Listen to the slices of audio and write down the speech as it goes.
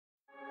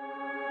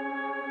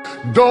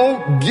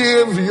Don't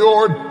give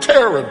your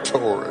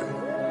territory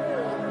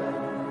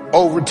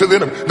over to the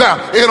enemy.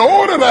 Now, in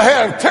order to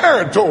have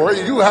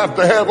territory, you have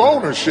to have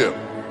ownership.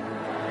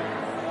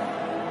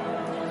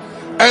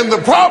 And the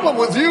problem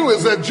with you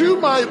is that you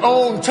might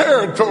own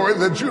territory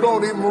that you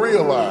don't even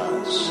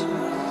realize.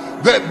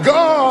 That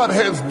God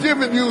has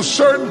given you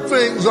certain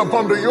things up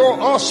under your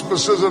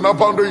auspices and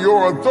up under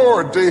your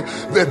authority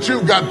that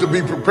you've got to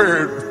be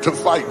prepared to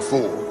fight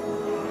for.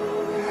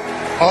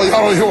 Oh,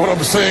 y'all don't hear what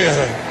I'm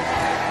saying?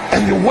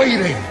 And you're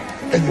waiting,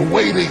 and you're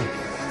waiting,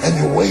 and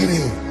you're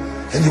waiting,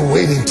 and you're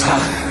waiting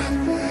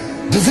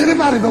tired. Does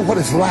anybody know what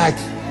it's like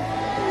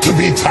to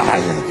be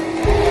tired?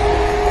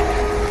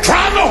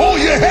 Trying to hold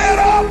your head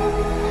up,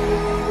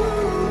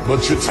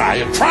 but you're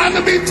tired. Trying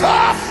to be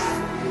tough,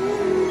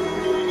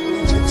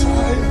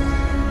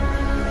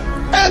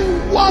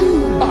 and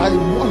one by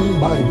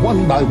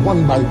one,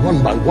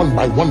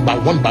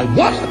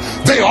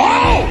 they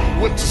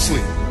all went to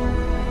sleep.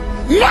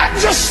 Not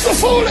just the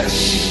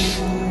foolish.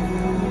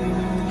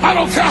 I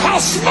don't care how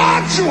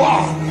smart you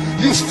are,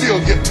 you still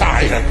get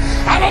tired.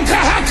 I don't care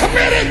how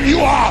committed you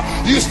are,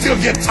 you still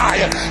get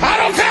tired. I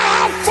don't care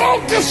how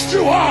focused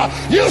you are,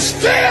 you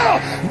still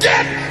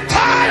get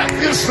tired.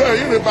 Is there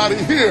anybody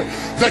here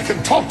that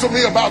can talk to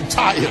me about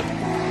tired?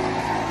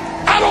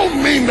 I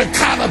don't mean the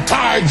kind of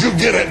tired you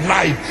get at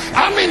night.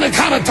 I mean the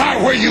kind of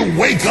tired where you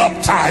wake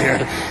up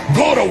tired,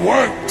 go to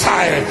work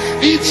tired,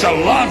 eat your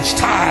lunch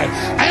tired,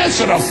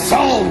 answer the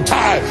phone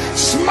tired,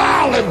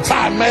 smiling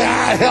tired, may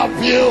I help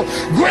you,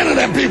 grinning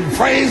at people,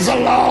 praise the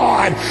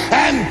Lord,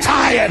 and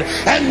tired,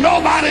 and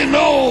nobody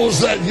knows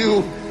that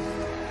you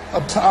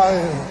are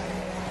tired.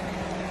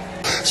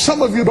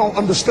 Some of you don't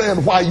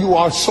understand why you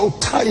are so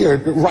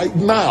tired right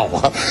now,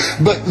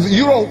 but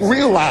you don't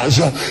realize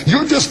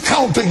you're just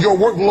counting your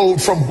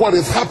workload from what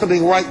is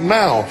happening right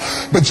now.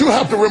 But you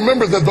have to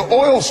remember that the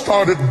oil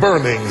started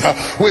burning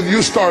when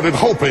you started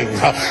hoping.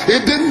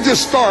 It didn't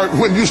just start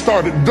when you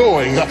started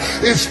doing.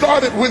 It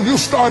started when you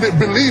started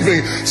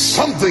believing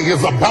something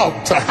is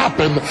about to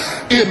happen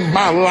in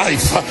my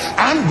life.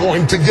 I'm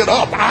going to get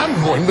up. I'm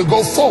going to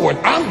go forward.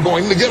 I'm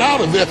going to get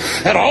out of there.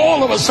 And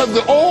all of a sudden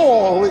the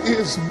oil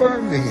is burning.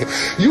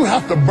 You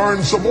have to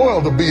burn some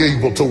oil to be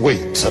able to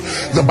wait.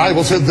 The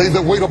Bible says, they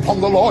that wait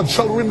upon the Lord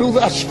shall renew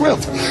their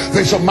strength.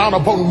 They shall mount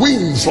upon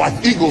wings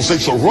like eagles. They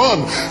shall run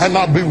and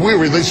not be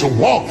weary. They shall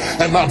walk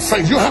and not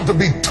faint. You have to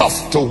be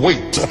tough to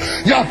wait.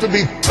 You have to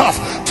be tough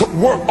to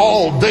work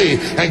all day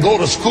and go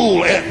to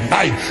school at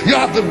night. You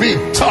have to be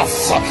tough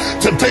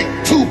to take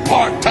 2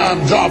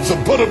 part-time jobs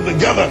and put them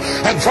together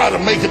and try to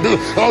make it do.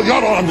 Oh,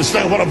 y'all don't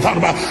understand what I'm talking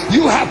about.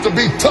 You have to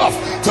be tough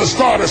to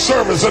start a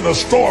service in a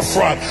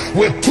storefront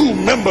with 2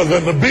 members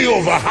and the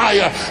bills are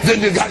higher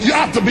than you got. You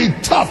have to be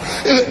tough.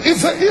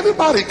 Is there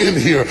anybody in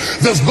here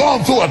that's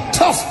gone through a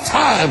tough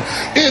time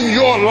in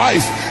your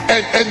life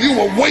and you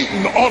were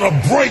waiting on a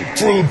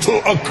breakthrough to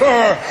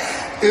occur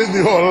in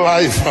your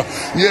life?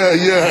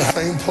 Yeah.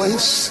 Same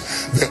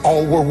place. They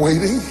all were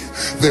waiting.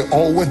 They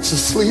all went to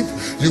sleep.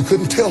 You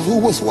couldn't tell who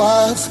was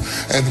wise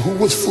and who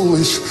was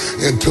foolish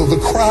until the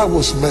cry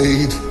was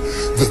made.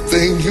 The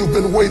thing you've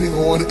been waiting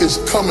on is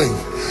coming.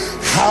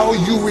 How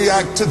you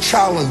react to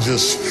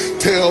challenges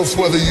tells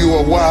whether you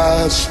are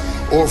wise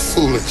or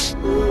foolish.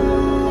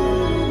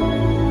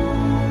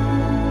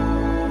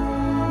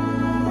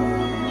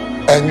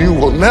 And you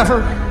will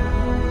never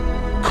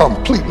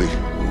completely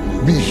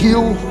be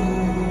healed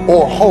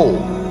or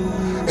whole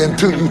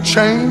until you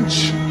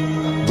change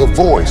the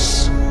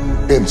voice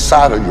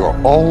inside of your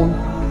own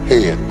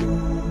head.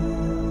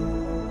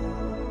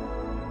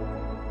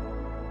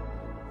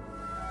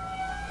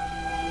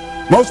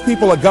 Most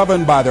people are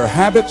governed by their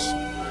habits,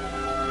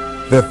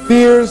 their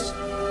fears,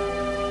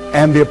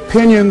 and the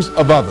opinions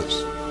of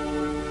others.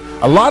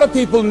 A lot of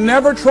people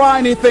never try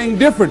anything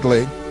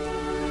differently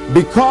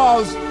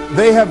because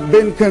they have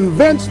been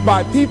convinced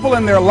by people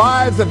in their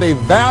lives that they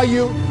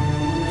value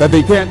that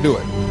they can't do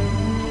it.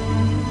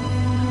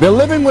 They're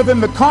living within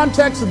the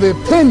context of the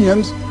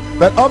opinions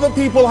that other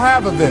people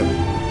have of them,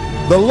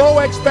 the low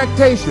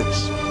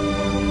expectations.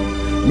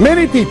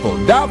 Many people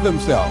doubt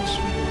themselves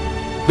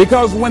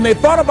because when they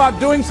thought about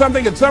doing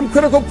something at some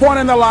critical point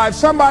in their lives,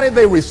 somebody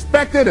they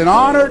respected and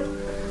honored,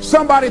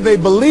 somebody they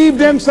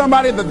believed in,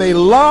 somebody that they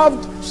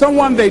loved,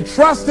 someone they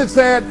trusted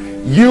said,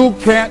 "You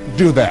can't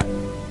do that."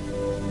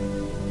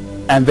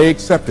 And they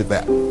accepted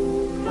that.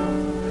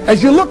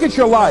 As you look at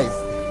your life,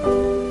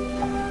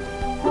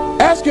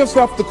 ask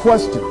yourself the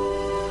question,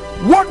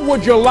 what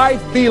would your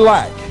life be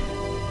like?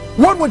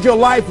 What would your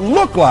life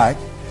look like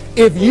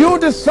if you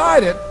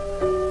decided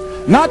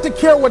not to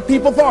care what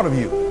people thought of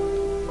you?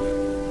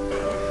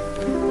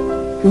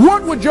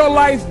 What would your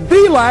life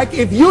be like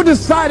if you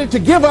decided to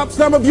give up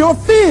some of your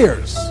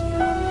fears?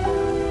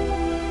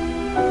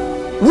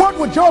 What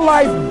would your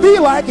life be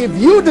like if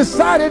you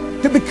decided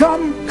to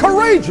become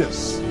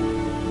courageous?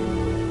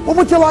 What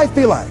would your life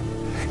be like?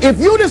 If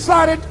you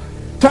decided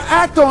to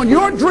act on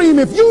your dream,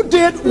 if you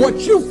did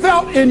what you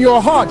felt in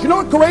your heart. You know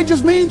what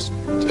courageous means?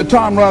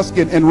 Tom Rusk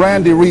and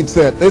Randy Reed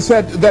said. They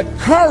said that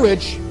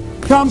courage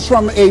comes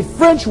from a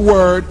French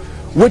word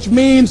which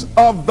means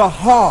of the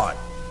heart.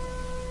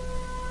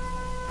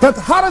 But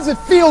how does it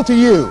feel to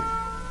you?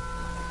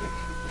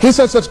 He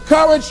says it's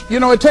courage,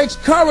 you know, it takes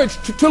courage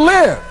to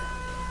live.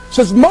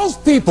 Says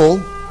most people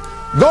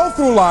go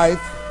through life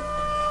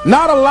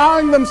not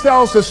allowing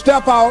themselves to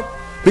step out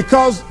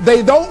because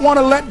they don't want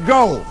to let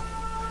go.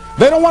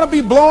 They don't want to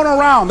be blown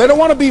around. They don't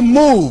want to be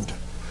moved.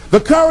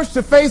 The courage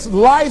to face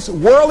life's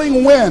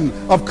whirling wind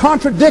of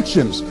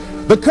contradictions.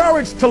 The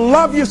courage to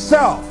love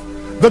yourself.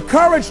 The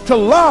courage to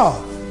love.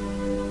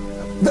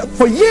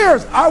 For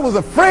years, I was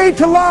afraid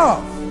to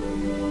love.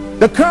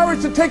 The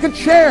courage to take a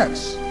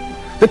chance.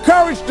 The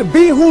courage to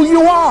be who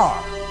you are.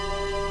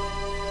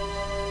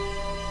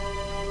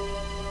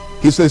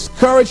 He says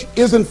courage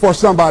isn't for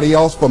somebody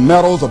else, for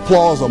medals,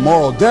 applause, or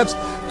moral debts.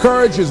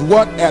 Courage is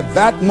what at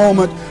that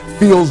moment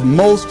feels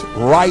most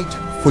right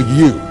for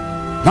you.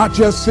 Not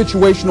just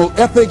situational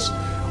ethics,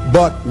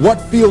 but what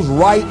feels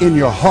right in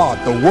your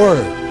heart. The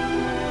word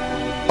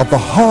of the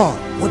heart.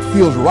 What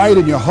feels right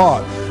in your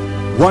heart.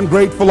 One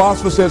great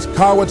philosopher says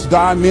cowards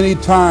die many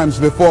times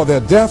before their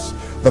deaths.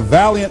 The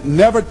valiant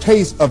never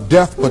taste of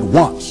death but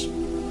once.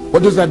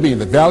 What does that mean?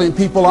 That valiant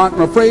people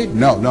aren't afraid?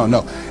 No, no,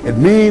 no. It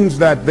means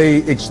that they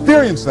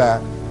experience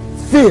that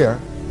fear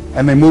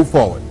and they move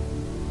forward.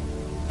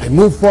 They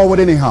move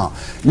forward anyhow.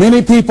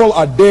 Many people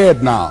are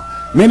dead now.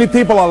 Many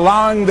people are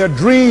allowing their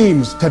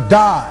dreams to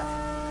die.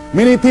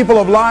 Many people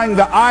are allowing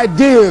the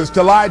ideas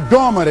to lie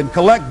dormant and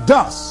collect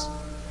dust.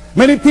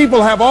 Many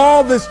people have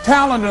all this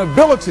talent and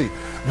ability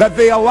that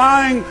they are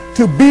allowing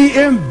to be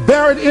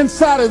buried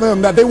inside of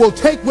them, that they will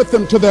take with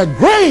them to their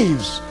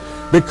graves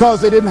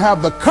because they didn't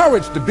have the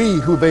courage to be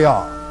who they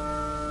are.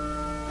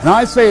 And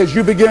I say, as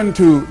you begin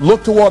to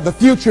look toward the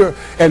future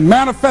and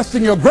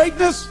manifesting your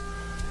greatness,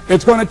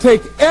 it's going to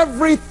take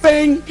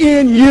everything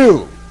in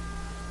you,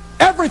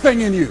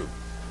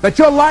 that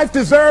your life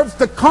deserves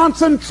the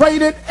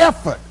concentrated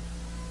effort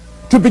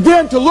to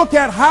begin to look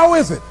at how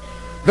is it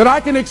that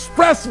I can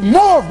express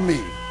more of me.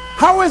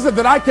 How is it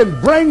that I can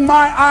bring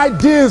my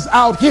ideas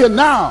out here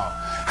now?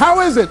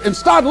 How is it? And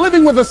start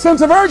living with a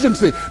sense of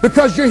urgency,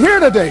 because you're here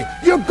today,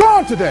 you're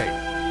gone today.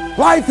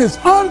 Life is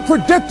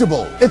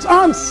unpredictable. It's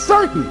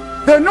uncertain.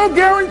 There are no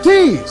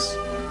guarantees.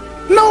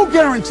 No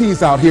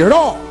guarantees out here at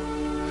all.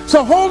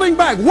 So holding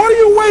back, what are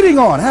you waiting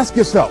on? Ask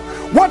yourself,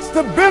 what's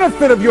the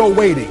benefit of your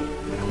waiting?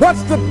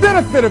 What's the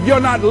benefit of your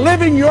not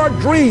living your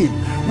dream?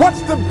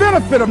 What's the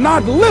benefit of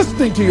not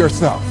listening to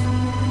yourself?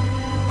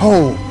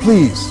 Oh,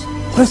 please,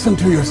 listen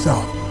to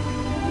yourself.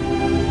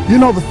 You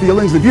know the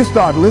feelings. If you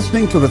start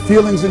listening to the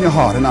feelings in your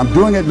heart, and I'm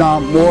doing it now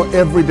more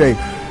every day,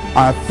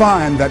 I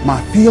find that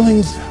my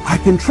feelings, I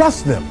can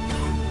trust them.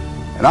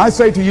 And I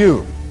say to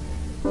you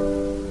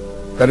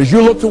that as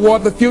you look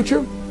toward the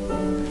future,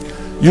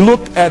 you look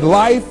at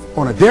life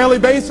on a daily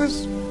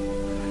basis,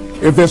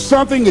 if there's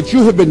something that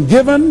you have been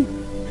given,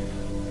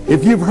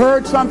 if you've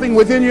heard something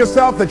within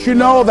yourself that you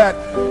know that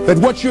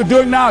what you're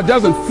doing now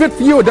doesn't fit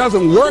for you, it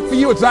doesn't work for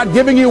you, it's not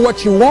giving you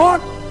what you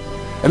want,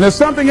 and there's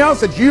something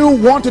else that you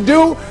want to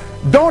do,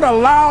 don't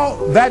allow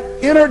that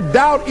inner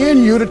doubt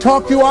in you to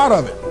talk you out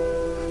of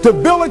it, to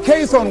build a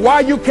case on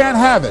why you can't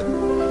have it,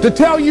 to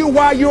tell you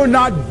why you're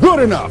not good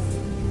enough.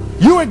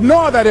 You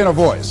ignore that inner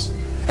voice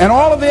and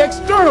all of the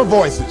external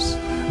voices.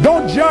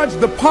 Don't judge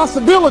the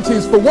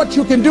possibilities for what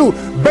you can do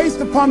based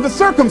upon the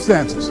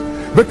circumstances,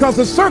 because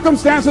the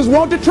circumstances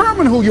won't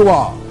determine who you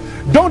are.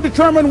 Don't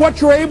determine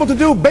what you're able to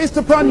do based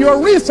upon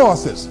your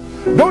resources.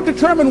 Don't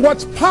determine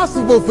what's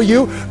possible for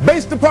you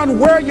based upon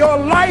where your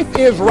life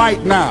is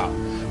right now.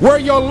 Where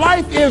your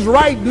life is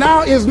right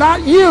now is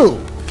not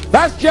you.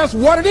 That's just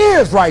what it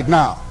is right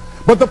now.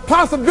 But the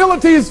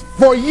possibilities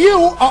for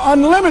you are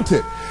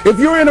unlimited. If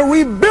you're in a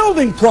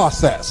rebuilding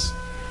process,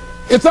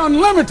 it's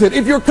unlimited.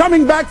 If you're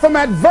coming back from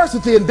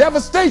adversity and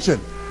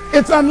devastation,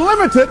 it's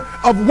unlimited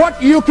of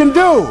what you can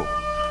do.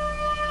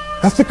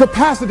 That's the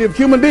capacity of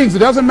human beings. It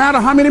doesn't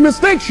matter how many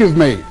mistakes you've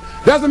made.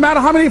 It doesn't matter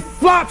how many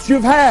flops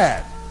you've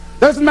had. It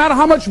doesn't matter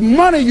how much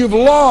money you've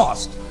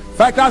lost. In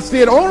fact, I see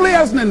it only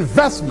as an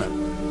investment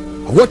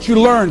of what you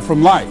learn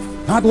from life.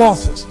 Not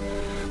losses,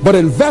 but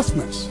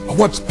investments of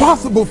what's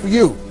possible for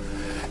you.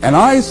 And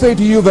I say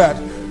to you that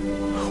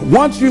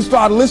once you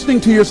start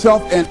listening to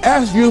yourself, and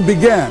as you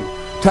begin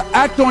to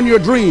act on your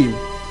dream,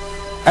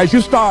 as you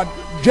start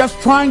just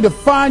trying to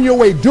find your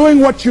way, doing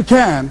what you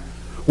can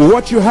with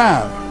what you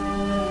have,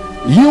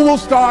 you will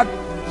start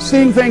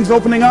seeing things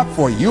opening up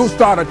for you. You'll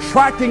start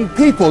attracting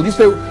people. You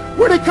say,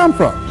 where'd they come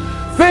from?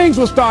 Things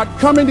will start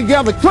coming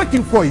together,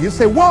 clicking for you. You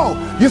say, whoa.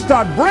 You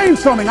start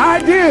brainstorming.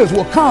 Ideas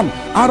will come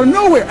out of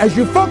nowhere as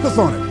you focus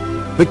on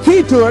it. The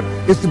key to it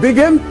is to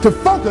begin to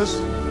focus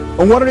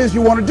on what it is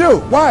you want to do.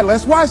 Why,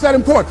 Les? Why is that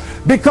important?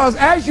 Because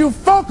as you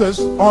focus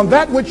on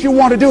that which you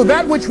want to do,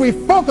 that which we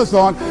focus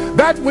on,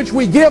 that which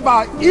we give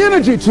our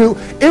energy to,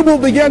 it will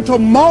begin to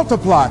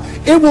multiply.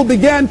 It will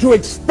begin to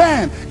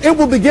expand. It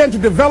will begin to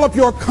develop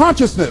your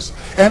consciousness.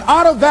 And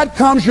out of that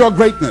comes your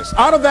greatness.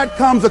 Out of that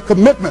comes a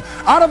commitment.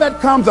 Out of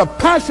that comes a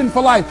passion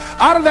for life.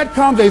 Out of that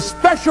comes a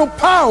special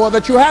power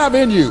that you have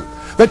in you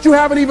that you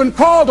haven't even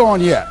called on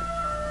yet.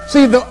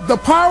 See, the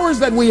powers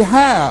that we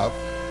have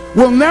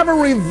will never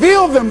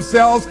reveal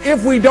themselves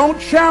if we don't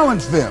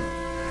challenge them,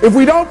 if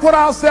we don't put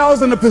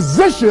ourselves in a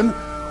position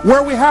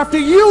where we have to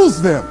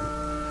use them.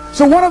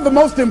 So one of the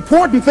most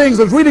important things,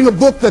 I was reading a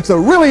book that's a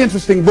really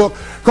interesting book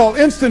called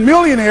Instant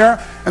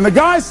Millionaire, and the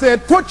guy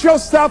said, put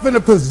yourself in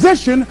a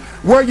position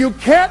where you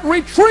can't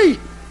retreat,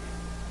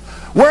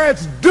 where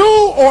it's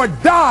do or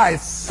die,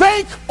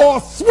 sink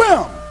or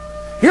swim.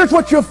 Here's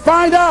what you'll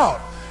find out.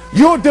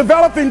 You'll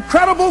develop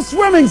incredible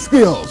swimming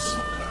skills.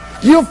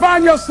 You'll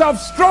find yourself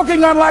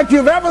stroking unlike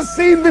you've ever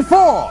seen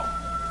before.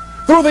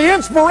 Through the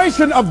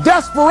inspiration of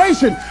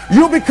desperation,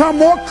 you'll become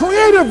more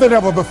creative than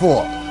ever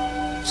before.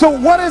 So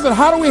what is it?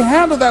 How do we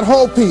handle that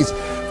whole piece?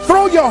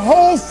 Throw your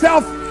whole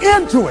self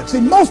into it.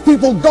 See, most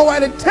people go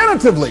at it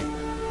tentatively.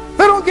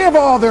 They don't give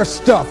all their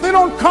stuff. They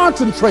don't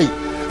concentrate.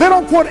 They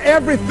don't put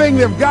everything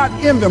they've got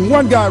in them.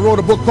 One guy wrote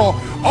a book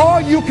called All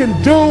You Can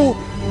Do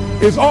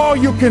Is All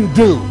You Can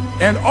Do.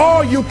 And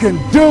all you can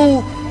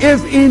do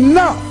is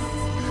enough.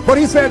 But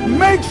he said,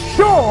 make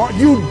sure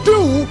you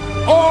do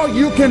all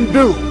you can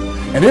do.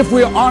 And if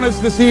we're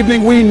honest this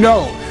evening, we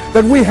know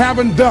that we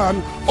haven't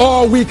done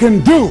all we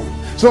can do.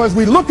 So as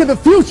we look at the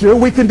future,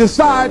 we can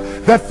decide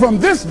that from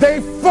this day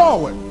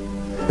forward,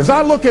 as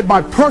I look at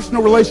my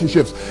personal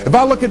relationships, if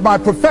I look at my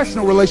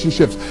professional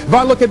relationships, if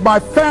I look at my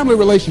family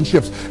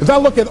relationships, as I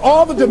look at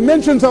all the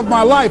dimensions of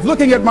my life,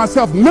 looking at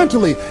myself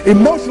mentally,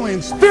 emotionally,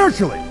 and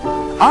spiritually,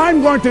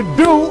 I'm going to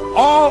do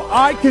all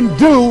I can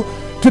do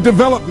to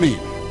develop me,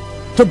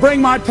 to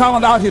bring my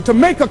talent out here, to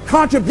make a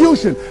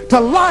contribution to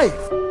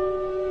life.